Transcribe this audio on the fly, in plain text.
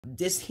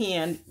This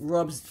hand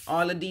rubs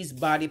all of these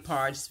body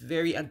parts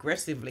very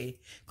aggressively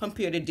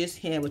compared to this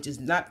hand, which is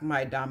not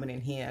my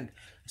dominant hand.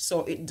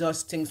 So it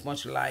does things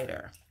much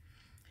lighter.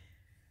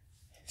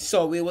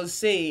 So we will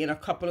see in a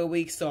couple of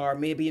weeks or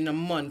maybe in a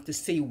month to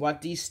see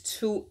what these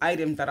two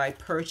items that I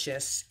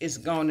purchased is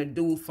going to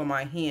do for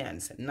my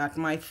hands, not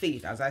my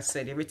feet. As I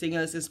said, everything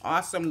else is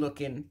awesome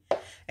looking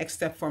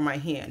except for my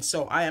hands.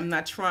 So I am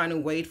not trying to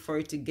wait for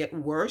it to get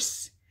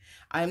worse.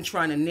 I am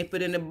trying to nip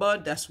it in the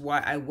bud. That's why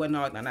I went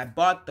out and I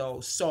bought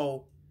those.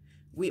 So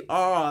we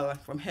all,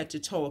 from head to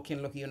toe,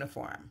 can look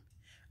uniform.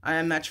 I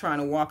am not trying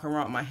to walk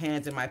around with my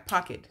hands in my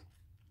pocket.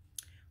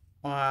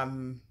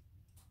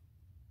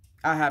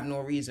 I have no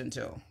reason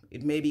to.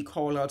 It may be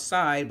cold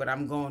outside, but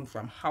I'm going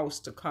from house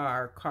to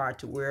car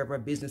to wherever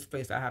business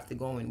place I have to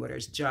go in, whether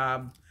it's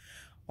job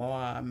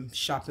or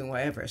shopping,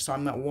 whatever. So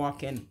I'm not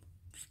walking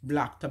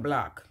block to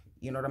block.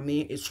 You know what I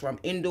mean? It's from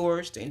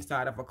indoors to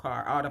inside of a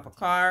car, out of a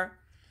car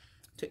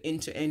to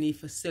into any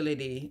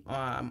facility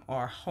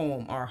or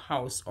home or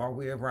house or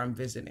wherever I'm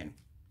visiting.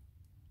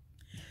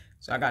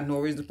 So I got no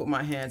reason to put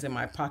my hands in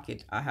my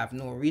pocket. I have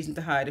no reason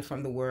to hide it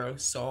from the world.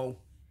 So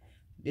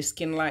this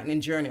skin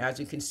lightening journey, as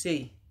you can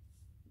see,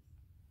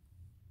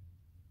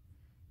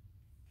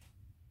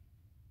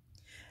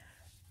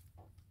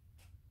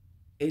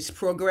 it's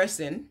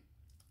progressing.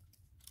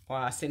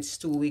 Since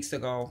 2 weeks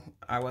ago,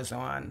 I was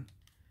on.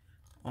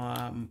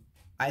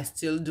 I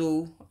still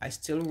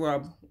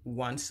rub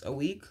once a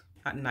week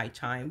at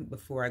nighttime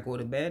before I go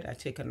to bed. I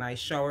take a nice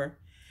shower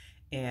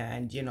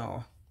and, you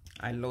know,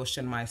 I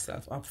lotion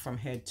myself up from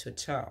head to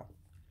toe.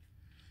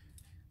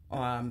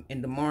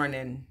 In the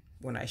morning,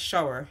 when I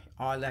shower,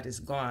 all that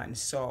is gone.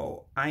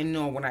 So I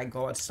know when I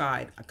go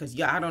outside, because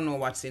I don't know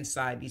what's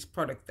inside these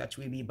products that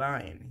we be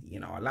buying.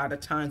 You know, a lot of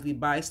times we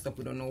buy stuff,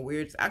 we don't know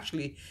where it's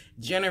actually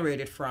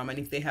generated from, and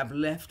if they have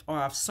left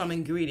off some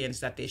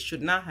ingredients that they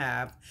should not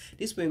have,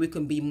 this way we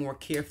can be more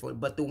careful.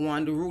 But the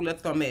rule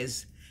of thumb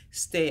is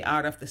stay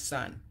out of the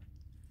sun,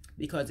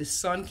 because the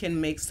sun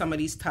can make some of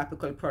these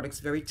topical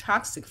products very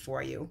toxic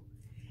for you,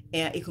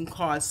 and it can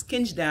cause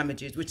skin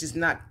damages, which is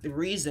not the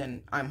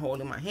reason I'm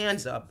holding my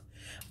hands up.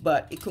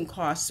 But it can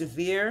cause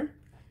severe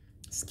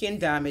skin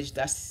damage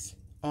that's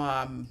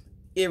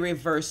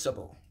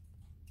irreversible.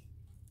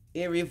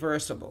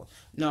 Irreversible.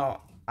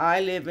 Now,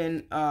 I live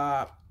in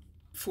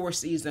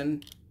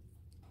four-season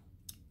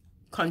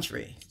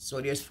country. So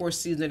there's 4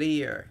 seasons of the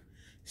year: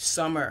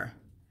 summer,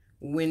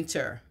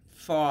 winter,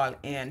 fall,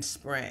 and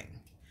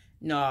spring.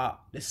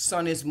 Now, the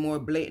sun is more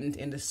blatant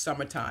in the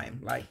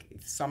summertime. Like,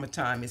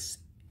 summertime is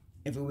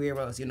everywhere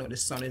else. You know, the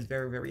sun is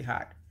very, very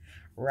hot.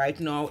 Right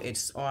now,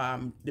 it's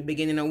the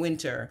beginning of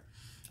winter.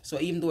 So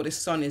even though the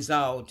sun is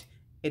out,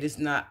 it is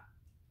not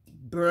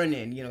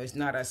burning. You know, it's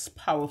not as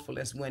powerful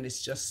as when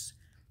it's just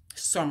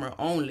summer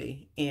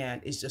only.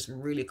 And it's just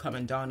really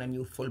coming down on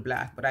you full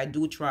blast. But I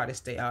do try to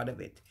stay out of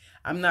it.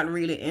 I'm not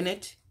really in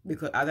it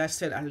because, as I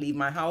said, I leave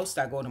my house.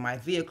 I go to my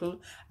vehicle.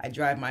 I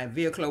drive my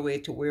vehicle away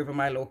to wherever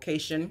my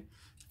location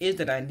is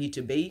that I need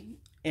to be.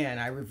 And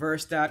I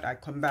reverse that. I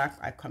come back.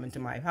 I come into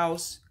my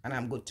house. And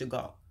I'm good to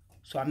go.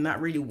 So I'm not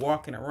really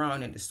walking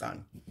around in the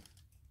sun.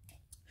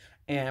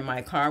 And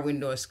my car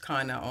window is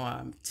kind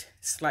of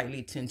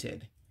slightly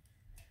tinted.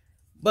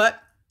 But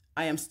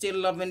I am still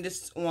loving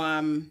this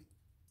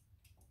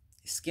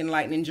skin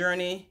lightening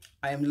journey.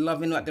 I am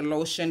loving what the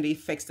lotion, the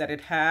effects that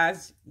it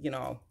has. You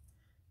know,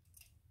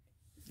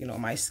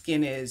 my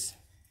skin is,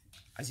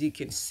 as you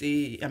can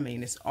see, I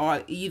mean, it's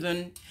all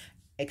even,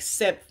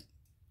 except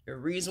the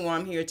reason why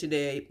I'm here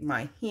today,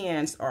 my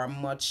hands are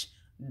much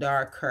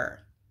darker.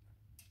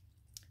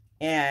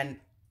 And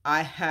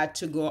I had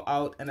to go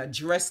out and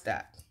address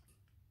that.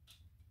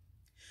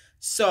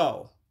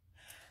 So,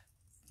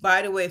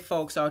 by the way,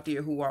 folks out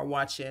there who are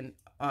watching,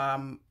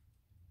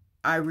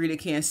 I really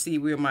can't see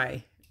where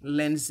my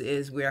lens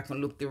is, where I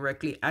can look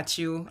directly at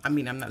you. I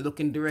mean, I'm not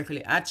looking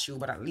directly at you,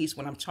 but at least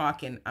when I'm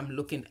talking, I'm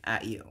looking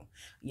at you,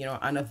 you know,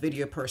 on a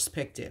video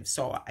perspective.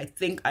 So I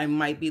think I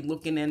might be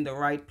looking in the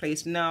right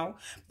place now,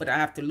 but I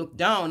have to look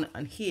down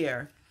and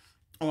here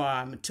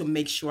to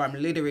make sure I'm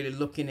literally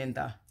looking in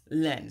the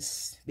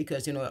lens,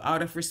 because, you know,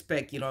 out of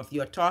respect, you know, if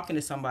you're talking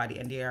to somebody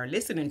and they are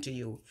listening to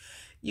you,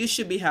 you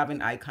should be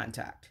having eye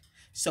contact.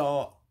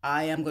 So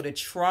I am going to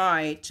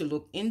try to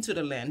look into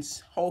the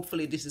lens.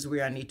 Hopefully this is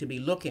where I need to be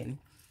looking.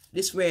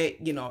 This way,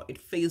 you know, it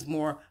feels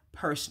more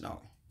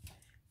personal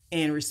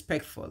and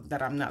respectful,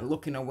 that I'm not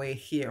looking away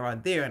here or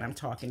there and I'm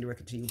talking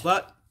directly to you.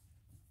 But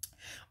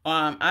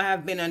I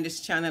have been on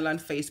this channel on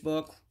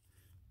Facebook.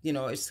 You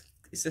know, it's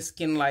a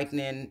skin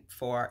lightening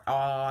for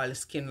all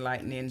skin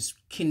lightening,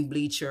 skin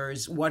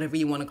bleachers, whatever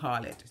you want to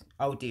call it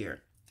out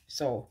there.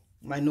 So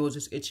my nose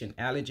is itching,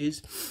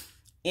 allergies.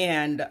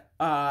 And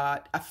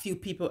a few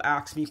people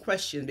asked me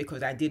questions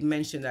because I did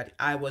mention that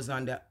I was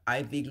on the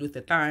IV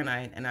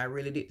glutathione and I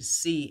really didn't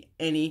see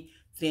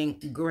anything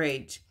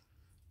great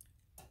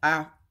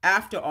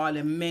after all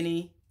the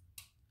many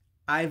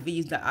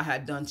IVs that I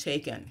had done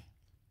taken.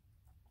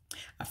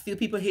 A few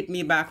people hit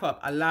me back up,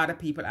 a lot of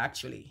people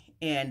actually.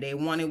 and they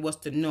wanted us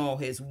to know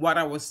is what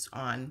I was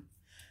on,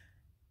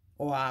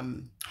 or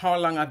how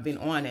long I've been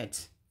on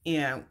it,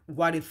 and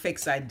what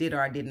effects I did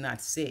or I did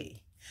not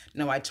see.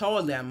 Now, I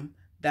told them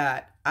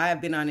that I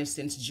have been on it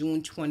since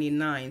June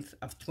 29th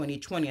of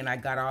 2020, and I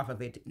got off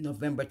of it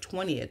November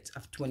 20th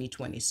of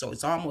 2020. So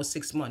it's almost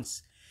 6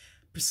 months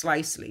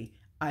precisely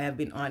I have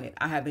been on it.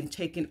 I have been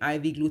taking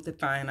IV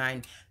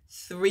glutathione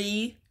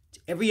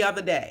every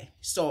other day.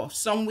 So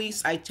some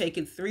weeks I take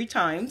it 3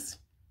 times.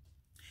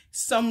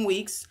 Some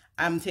weeks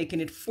I'm taking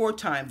it 4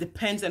 times.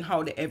 Depends on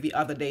how the every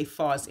other day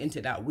falls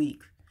into that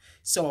week.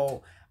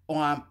 So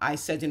I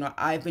said,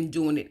 I've been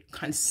doing it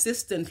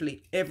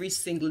consistently every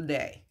single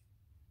day.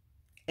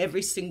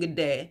 Every single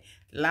day.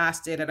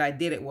 Last day that I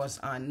did it was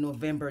on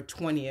November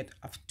 20th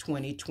of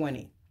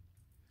 2020.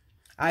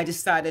 I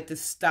decided to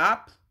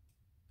stop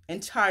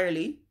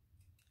entirely,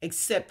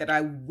 except that I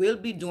will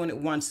be doing it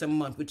once a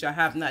month, which I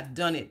have not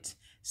done it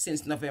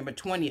since November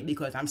 20th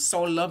because I'm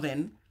so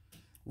loving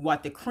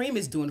what the cream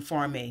is doing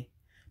for me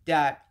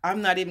that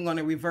I'm not even going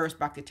to reverse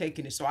back to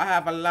taking it. So I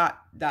have a lot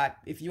that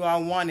if you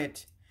all want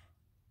it,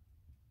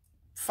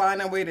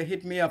 find a way to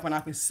hit me up and I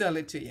can sell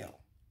it to you.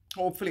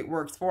 Hopefully it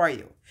works for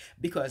you,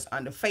 because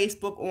on the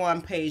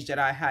Facebook page that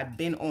I had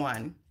been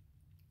on,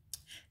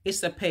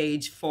 it's a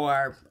page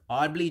for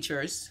all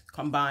bleachers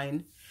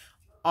combined,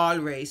 all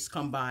race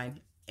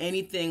combined,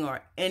 anything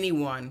or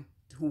anyone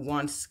who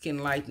wants skin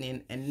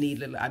lightening and need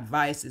little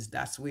advices.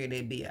 That's where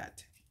they be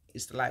at.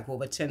 It's like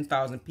over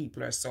 10,000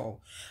 people or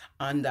so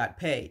on that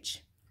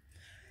page.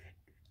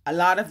 A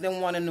lot of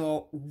them want to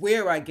know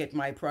where I get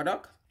my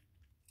product,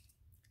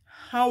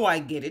 how I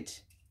get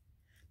it,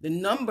 the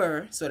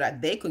number so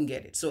that they can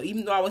get it. So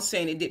even though I was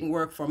saying it didn't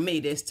work for me,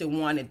 they still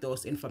wanted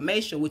those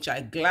information, which I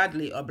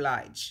gladly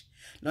oblige.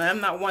 Now, I'm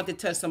not one to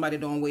tell somebody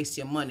don't waste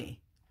your money.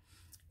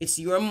 It's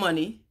your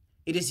money.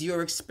 It is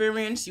your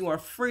experience. You are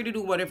free to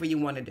do whatever you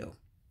want to do.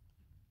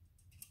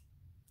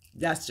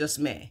 That's just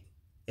me.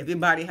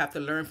 Everybody have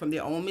to learn from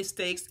their own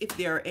mistakes, if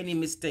there are any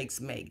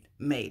mistakes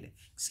made.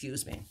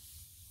 Excuse me.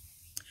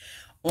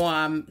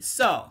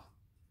 So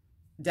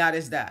that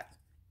is that.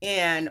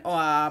 And,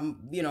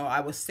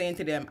 I was saying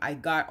to them, I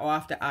got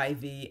off the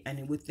IV,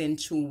 and within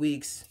 2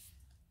 weeks,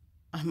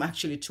 I'm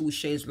actually 2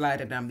 shades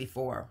lighter than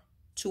before.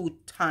 2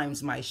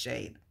 times my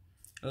shade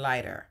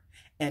lighter.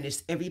 And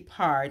it's every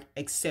part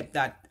except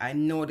that I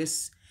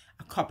noticed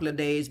a couple of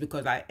days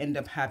because I end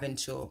up having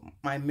to,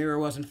 my mirror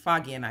wasn't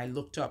foggy, and I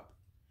looked up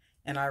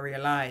and I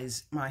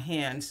realized my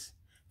hands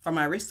from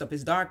my wrist up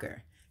is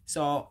darker.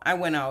 So I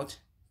went out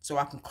so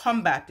I can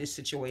combat this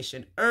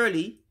situation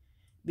early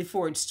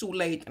before it's too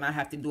late and I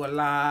have to do a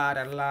lot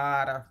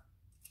of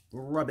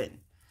rubbing.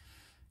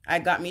 I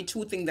got me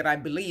 2 things that I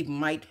believe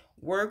might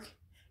work.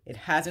 It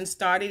hasn't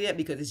started yet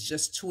because it's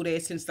just 2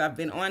 days since I've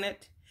been on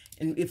it.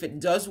 And if it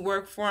does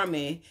work for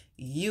me,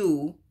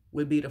 you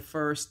will be the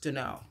first to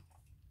know.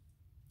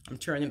 I'm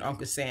turning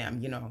Uncle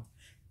Sam,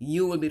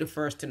 You will be the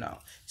first to know.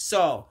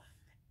 So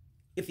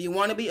if you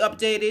want to be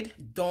updated,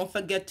 don't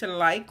forget to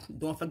like,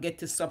 don't forget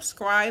to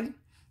subscribe,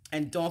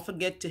 and don't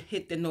forget to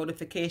hit the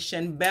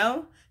notification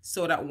bell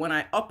so that when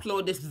I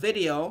upload this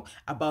video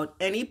about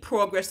any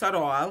progress at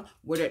all,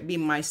 whether it be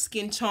my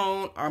skin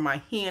tone or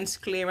my hands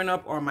clearing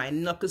up or my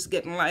knuckles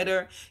getting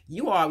lighter,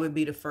 you all will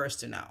be the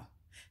first to know.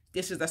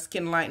 This is a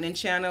skin lightening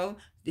channel.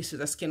 This is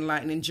a skin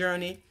lightening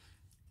journey.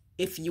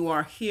 If you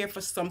are here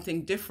for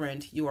something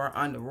different, you are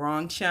on the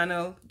wrong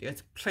channel.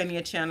 There's plenty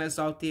of channels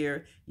out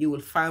there. You will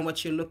find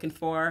what you're looking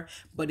for.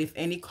 But if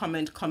any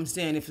comment comes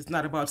in, if it's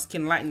not about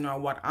skin lightening or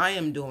what I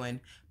am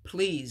doing,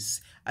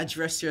 please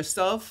address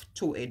yourself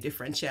to a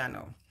different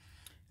channel.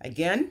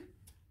 Again,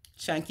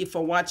 thank you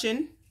for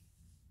watching.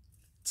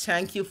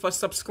 Thank you for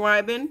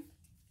subscribing.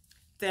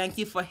 Thank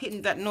you for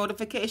hitting that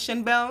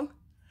notification bell.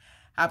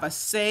 Have a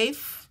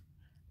safe,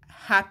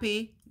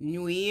 happy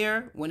New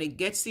Year when it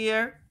gets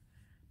here.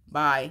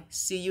 Bye.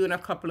 See you in a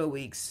couple of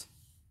weeks.